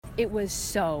It was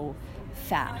so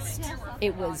fast.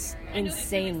 It was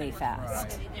insanely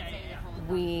fast.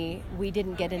 We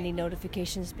didn't get any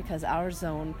notifications because our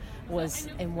zone was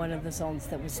in one of the zones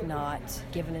that was not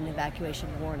given an evacuation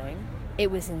warning.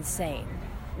 It was insane.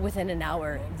 Within an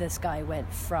hour, the sky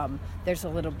went from there's a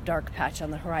little dark patch on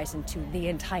the horizon to the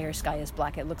entire sky is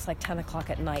black. It looks like 10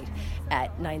 o'clock at night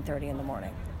at 9:30 in the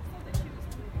morning.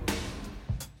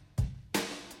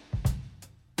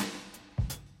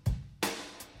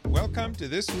 Welcome to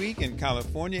This Week in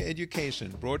California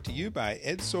Education, brought to you by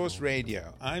EdSource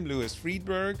Radio. I'm Louis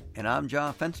Friedberg. And I'm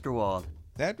John Fensterwald.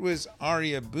 That was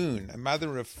Aria Boone, a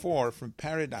mother of four from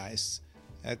Paradise.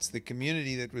 That's the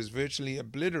community that was virtually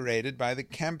obliterated by the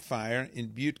Camp Fire in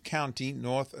Butte County,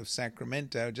 north of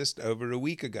Sacramento, just over a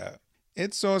week ago.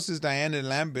 EdSource's Diana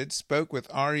Lambert spoke with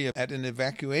Aria at an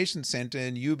evacuation center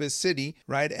in Yuba City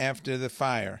right after the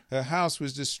fire. Her house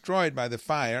was destroyed by the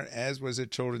fire, as was her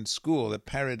children's school, the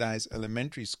Paradise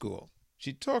Elementary School.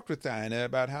 She talked with Diana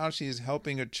about how she is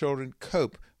helping her children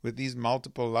cope with these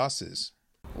multiple losses.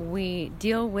 We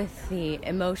deal with the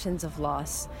emotions of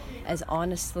loss as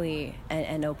honestly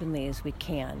and openly as we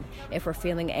can. If we're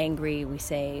feeling angry, we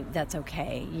say, that's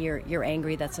okay. You're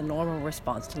angry. That's a normal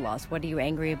response to loss. What are you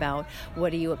angry about?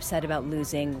 What are you upset about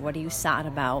losing? What are you sad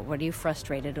about? What are you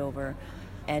frustrated over?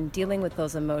 And dealing with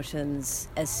those emotions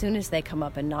as soon as they come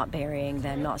up and not burying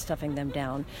them, not stuffing them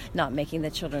down, not making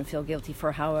the children feel guilty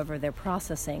for however they're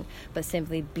processing, but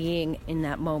simply being in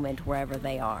that moment wherever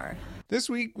they are. This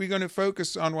week, we're going to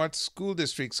focus on what school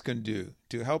districts can do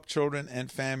to help children and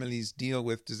families deal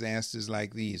with disasters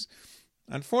like these.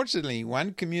 Unfortunately,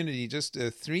 one community just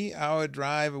a 3-hour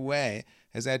drive away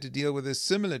has had to deal with a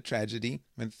similar tragedy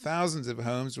when thousands of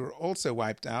homes were also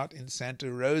wiped out in Santa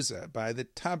Rosa by the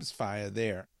Tubbs fire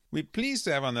there. We're pleased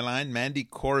to have on the line Mandy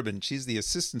Corbin. She's the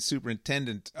Assistant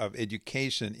Superintendent of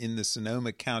Education in the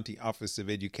Sonoma County Office of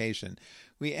Education.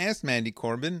 We asked Mandy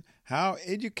Corbin how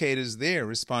educators there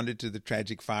responded to the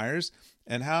tragic fires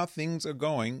and how things are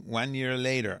going 1 year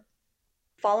later.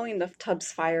 Following the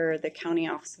Tubbs fire, the County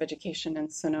Office of Education in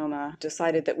Sonoma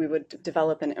decided that we would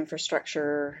develop an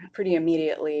infrastructure pretty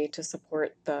immediately to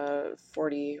support the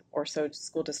 40 or so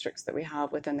school districts that we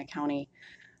have within the county,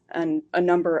 and a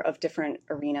number of different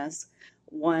arenas.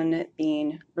 One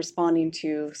being responding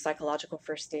to psychological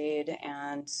first aid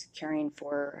and caring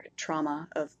for trauma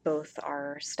of both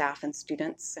our staff and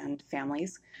students and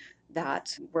families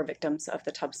that were victims of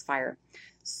the Tubbs fire.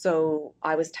 So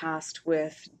I was tasked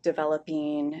with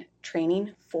developing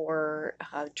training for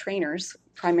trainers,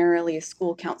 primarily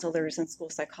school counselors and school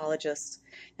psychologists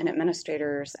and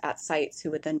administrators at sites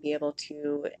who would then be able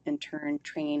to, in turn,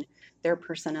 train their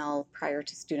personnel prior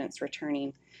to students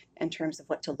returning in terms of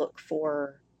what to look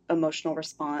for, emotional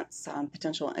response,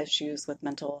 potential issues with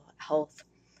mental health,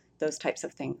 those types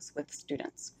of things with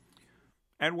students.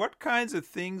 And what kinds of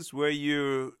things were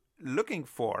you looking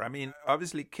for? I mean,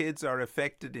 obviously kids are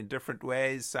affected in different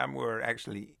ways. Some were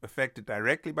actually affected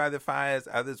directly by the fires,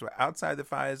 others were outside the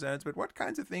fire zones. But what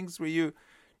kinds of things were you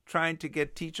trying to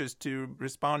get teachers to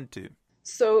respond to?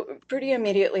 So pretty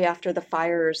immediately after the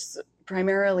fires,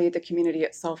 primarily the community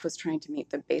itself was trying to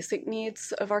meet the basic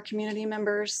needs of our community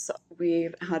members.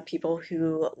 We've had people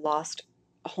who lost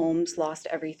homes, lost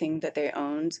everything that they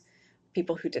owned,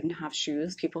 people who didn't have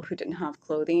shoes, people who didn't have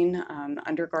clothing,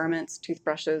 undergarments,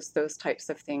 toothbrushes, those types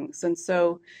of things. And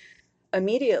so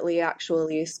immediately,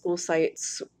 actually, school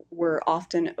sites were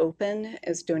often open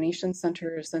as donation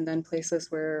centers and then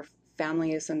places where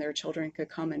families and their children could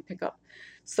come and pick up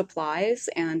supplies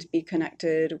and be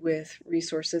connected with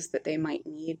resources that they might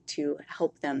need to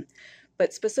help them.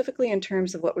 But specifically in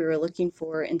terms of what we were looking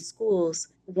for in schools,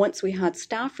 once we had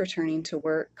staff returning to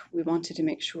work, we wanted to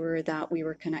make sure that we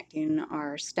were connecting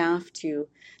our staff to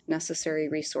necessary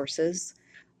resources,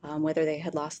 whether they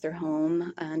had lost their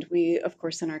home. And we, of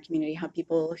course, in our community have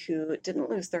people who didn't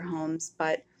lose their homes,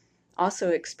 but also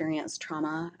experienced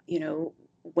trauma,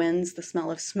 winds, the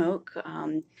smell of smoke,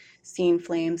 seeing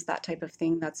flames, that type of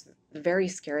thing. That's very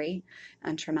scary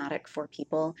and traumatic for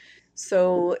people.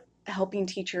 So helping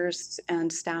teachers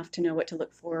and staff to know what to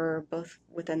look for both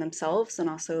within themselves and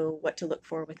also what to look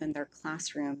for within their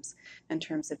classrooms in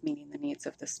terms of meeting the needs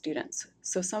of the students.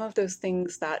 So some of those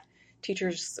things that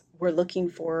teachers were looking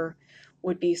for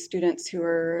would be students who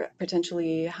are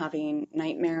potentially having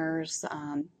nightmares,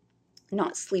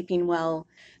 not sleeping well,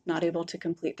 not able to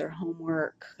complete their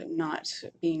homework, not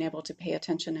being able to pay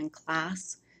attention in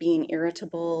class, being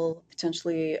irritable,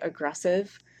 potentially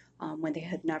aggressive when they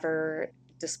had never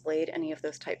displayed any of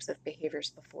those types of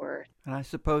behaviors before. And I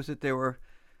suppose that there were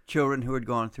children who had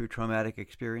gone through traumatic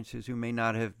experiences who may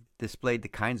not have displayed the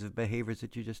kinds of behaviors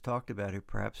that you just talked about, who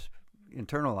perhaps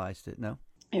internalized it, no?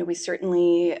 We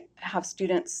certainly have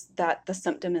students that the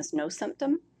symptom is no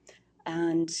symptom.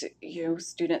 And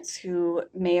students who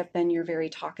may have been your very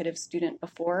talkative student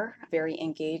before, very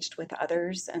engaged with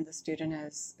others, and the student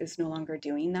is no longer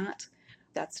doing that.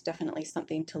 That's definitely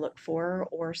something to look for.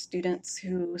 Or students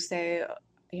who say,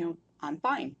 I'm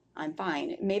fine.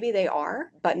 Maybe they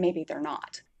are, but maybe they're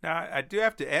not. Now, I do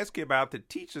have to ask you about the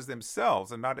teachers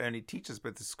themselves, and not only teachers,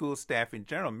 but the school staff in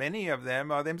general. Many of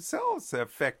them are themselves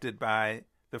affected by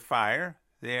the fire.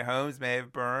 Their homes may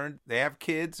have burned. They have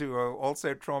kids who are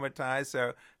also traumatized.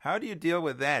 So how do you deal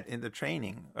with that in the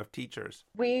training of teachers?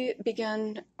 We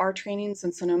began our trainings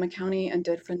in Sonoma County and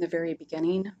did from the very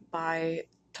beginning by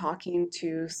talking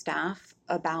to staff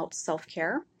about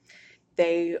self-care.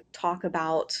 They talk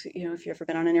about, if you've ever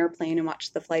been on an airplane and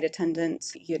watched the flight attendant,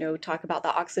 talk about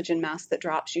the oxygen mask that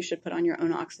drops. You should put on your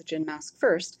own oxygen mask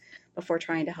first before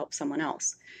trying to help someone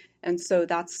else. And so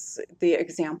that's the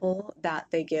example that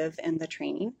they give in the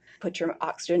training. Put your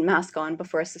oxygen mask on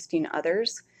before assisting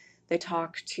others. They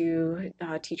talk to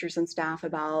teachers and staff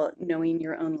about knowing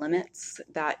your own limits,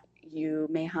 that you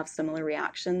may have similar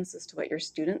reactions as to what your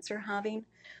students are having,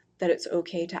 that it's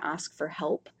okay to ask for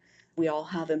help. We all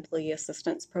have employee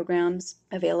assistance programs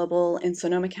available. In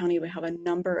Sonoma County, we have a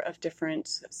number of different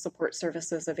support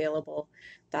services available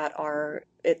that are,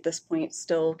 at this point,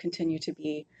 still continue to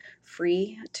be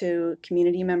free to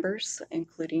community members,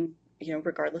 including,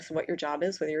 regardless of what your job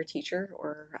is, whether you're a teacher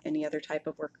or any other type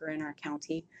of worker in our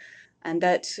county. And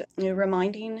that,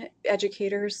 reminding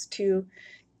educators to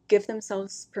give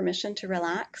themselves permission to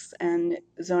relax and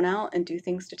zone out and do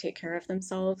things to take care of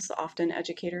themselves. Often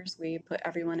educators, we put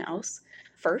everyone else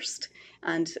first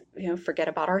and forget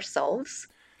about ourselves.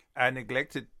 I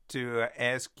neglected to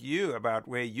ask you about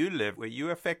where you live. Were you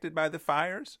affected by the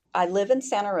fires? I live in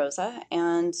Santa Rosa,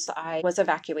 and I was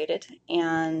evacuated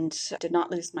and did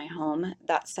not lose my home.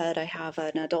 That said, I have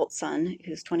an adult son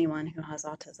who's 21 who has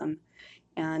autism,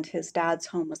 and his dad's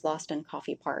home was lost in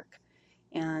Coffey Park.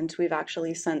 And we've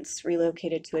actually since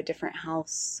relocated to a different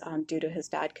house due to his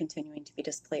dad continuing to be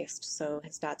displaced. So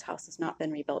his dad's house has not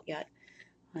been rebuilt yet.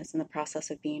 It's in the process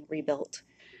of being rebuilt.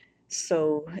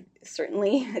 So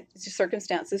certainly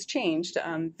circumstances changed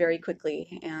very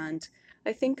quickly. And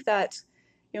I think that,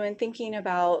 in thinking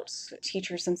about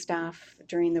teachers and staff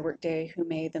during the workday who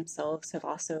may themselves have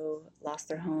also lost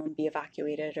their home, be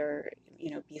evacuated, or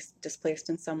be displaced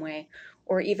in some way,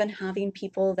 or even having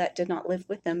people that did not live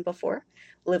with them before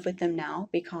live with them now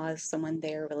because someone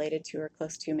they're related to or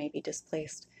close to may be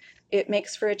displaced. It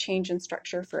makes for a change in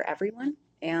structure for everyone.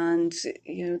 And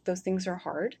those things are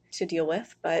hard to deal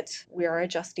with, but we are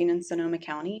adjusting in Sonoma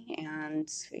County, and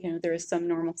there is some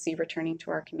normalcy returning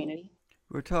to our community.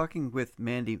 We're talking with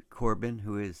Mandy Corbin,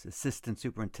 who is Assistant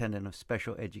Superintendent of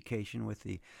Special Education with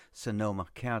the Sonoma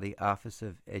County Office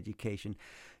of Education.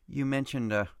 You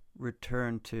mentioned a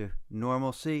return to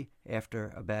normalcy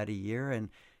after about a year, and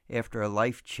after a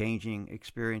life-changing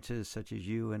experiences such as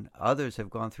you and others have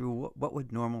gone through. What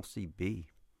would normalcy be?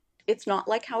 It's not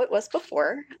like how it was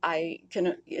before. I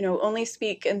can, only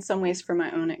speak in some ways from my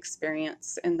own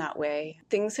experience in that way.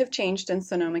 Things have changed in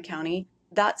Sonoma County.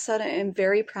 That said, I am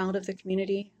very proud of the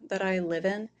community that I live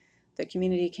in. The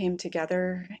community came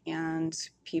together, and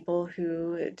people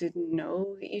who didn't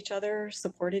know each other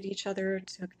supported each other,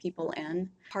 took people in.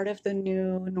 Part of the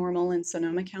new normal in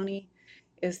Sonoma County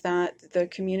is that the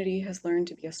community has learned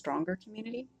to be a stronger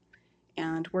community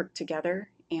and work together,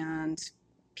 and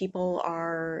people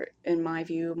are, in my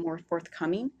view, more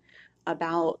forthcoming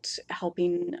about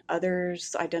helping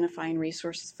others, identifying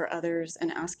resources for others,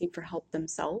 and asking for help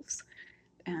themselves.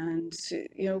 And,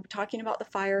 talking about the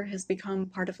fire has become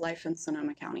part of life in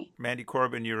Sonoma County. Mandy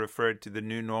Corbin, you referred to the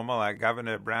new normal.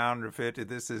 Governor Brown referred to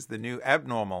this as the new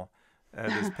abnormal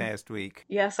this past week.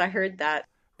 Yes, I heard that.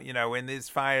 When these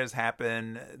fires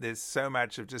happen, there's so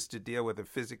much of just to deal with the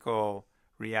physical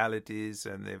realities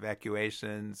and the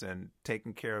evacuations and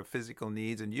taking care of physical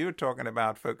needs. And you're talking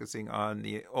about focusing on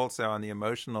also on the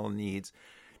emotional needs.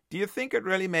 Do you think it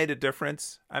really made a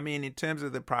difference? I mean, in terms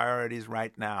of the priorities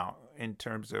right now, in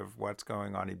terms of what's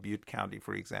going on in Butte County,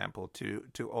 for example,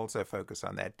 to also focus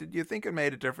on that. Did you think it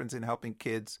made a difference in helping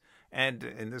kids and,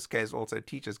 in this case, also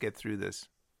teachers get through this?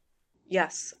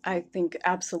 Yes, I think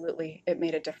absolutely it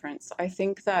made a difference. I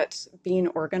think that being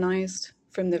organized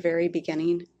from the very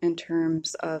beginning in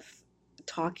terms of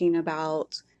talking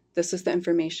about this is the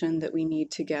information that we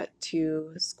need to get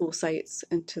to school sites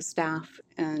and to staff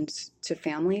and to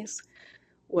families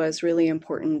was really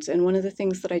important. And one of the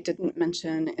things that I didn't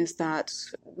mention is that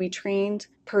we trained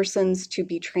persons to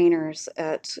be trainers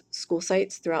at school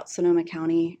sites throughout Sonoma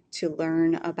County to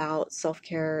learn about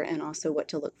self-care and also what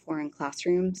to look for in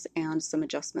classrooms and some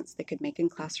adjustments they could make in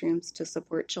classrooms to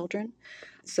support children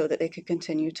so that they could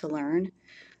continue to learn.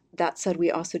 That said,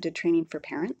 we also did training for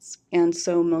parents. And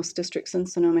so most districts in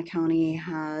Sonoma County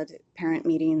had parent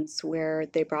meetings where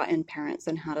they brought in parents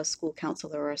and had a school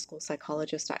counselor or a school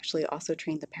psychologist actually also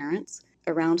train the parents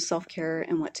around self-care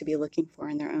and what to be looking for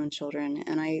in their own children.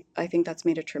 And I think that's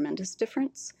made a tremendous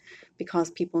difference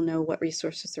because people know what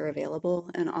resources are available.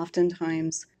 And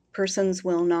oftentimes, persons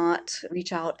will not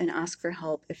reach out and ask for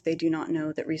help if they do not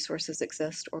know that resources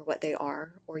exist or what they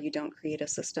are, or you don't create a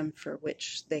system for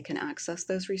which they can access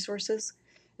those resources.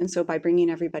 And so by bringing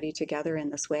everybody together in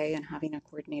this way and having a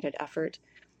coordinated effort,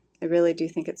 I really do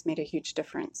think it's made a huge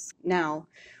difference. Now,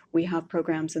 we have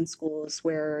programs in schools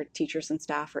where teachers and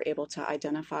staff are able to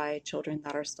identify children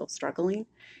that are still struggling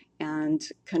and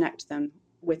connect them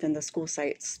within the school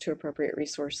sites to appropriate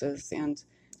resources. And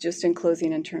just in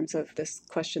closing, in terms of this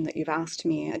question that you've asked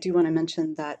me, I do want to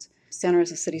mention that Santa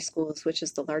Rosa City Schools, which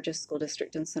is the largest school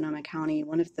district in Sonoma County,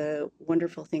 one of the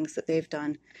wonderful things that they've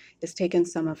done is taken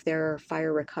some of their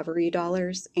fire recovery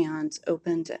dollars and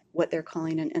opened what they're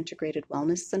calling an integrated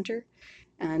wellness center.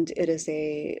 And it is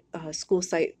a school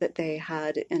site that they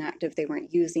had inactive, they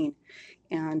weren't using.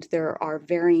 And there are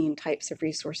varying types of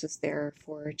resources there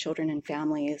for children and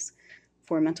families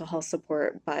for mental health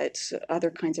support, but other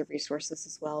kinds of resources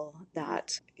as well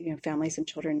that families and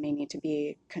children may need to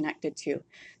be connected to.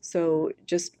 So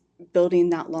just building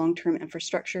that long-term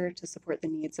infrastructure to support the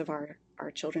needs of our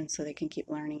children so they can keep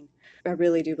learning, I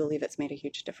really do believe it's made a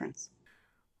huge difference.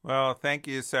 Well, thank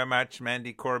you so much,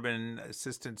 Mandy Corbin,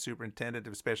 Assistant Superintendent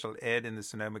of Special Ed in the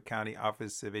Sonoma County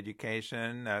Office of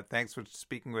Education. Thanks for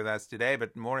speaking with us today,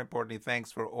 but more importantly,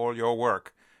 thanks for all your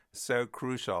work. So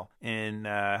crucial in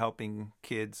helping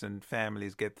kids and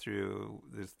families get through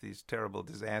these terrible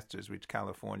disasters which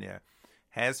California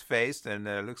has faced and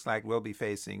looks like will be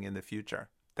facing in the future.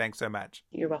 Thanks so much.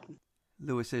 You're welcome.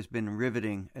 Louis, there's been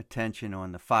riveting attention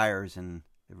on the fires and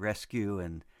the rescue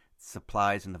and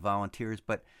supplies and the volunteers,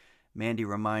 but Mandy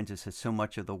reminds us that so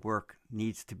much of the work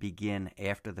needs to begin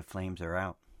after the flames are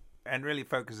out. And really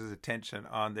focuses attention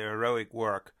on the heroic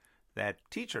work that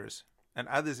teachers and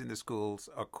others in the schools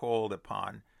are called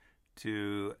upon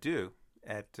to do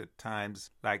at times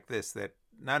like this that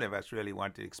none of us really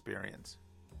want to experience.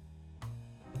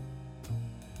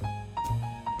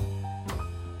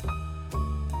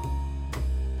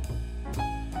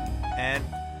 And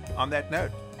on that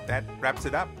note, that wraps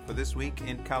it up for this week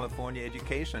in California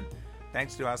Education.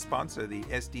 Thanks to our sponsor, the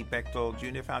S.D. Bechtel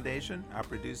Jr. Foundation. Our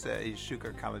producer is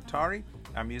Shuka Kalatari.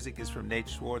 Our music is from Nate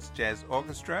Schwartz Jazz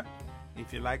Orchestra.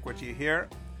 If you like what you hear,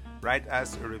 write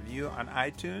us a review on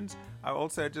iTunes. I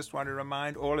also just want to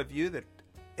remind all of you that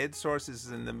EdSource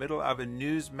is in the middle of a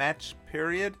news match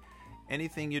period.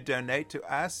 Anything you donate to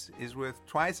us is worth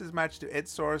twice as much to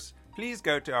EdSource. Please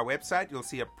go to our website. You'll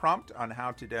see a prompt on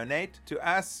how to donate to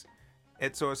us.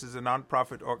 EdSource is a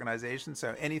nonprofit organization,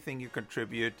 so anything you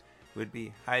contribute would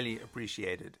be highly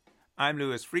appreciated. I'm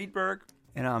Louis Friedberg.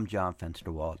 And I'm John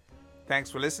Fensterwald.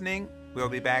 Thanks for listening. We'll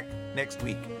be back next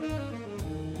week.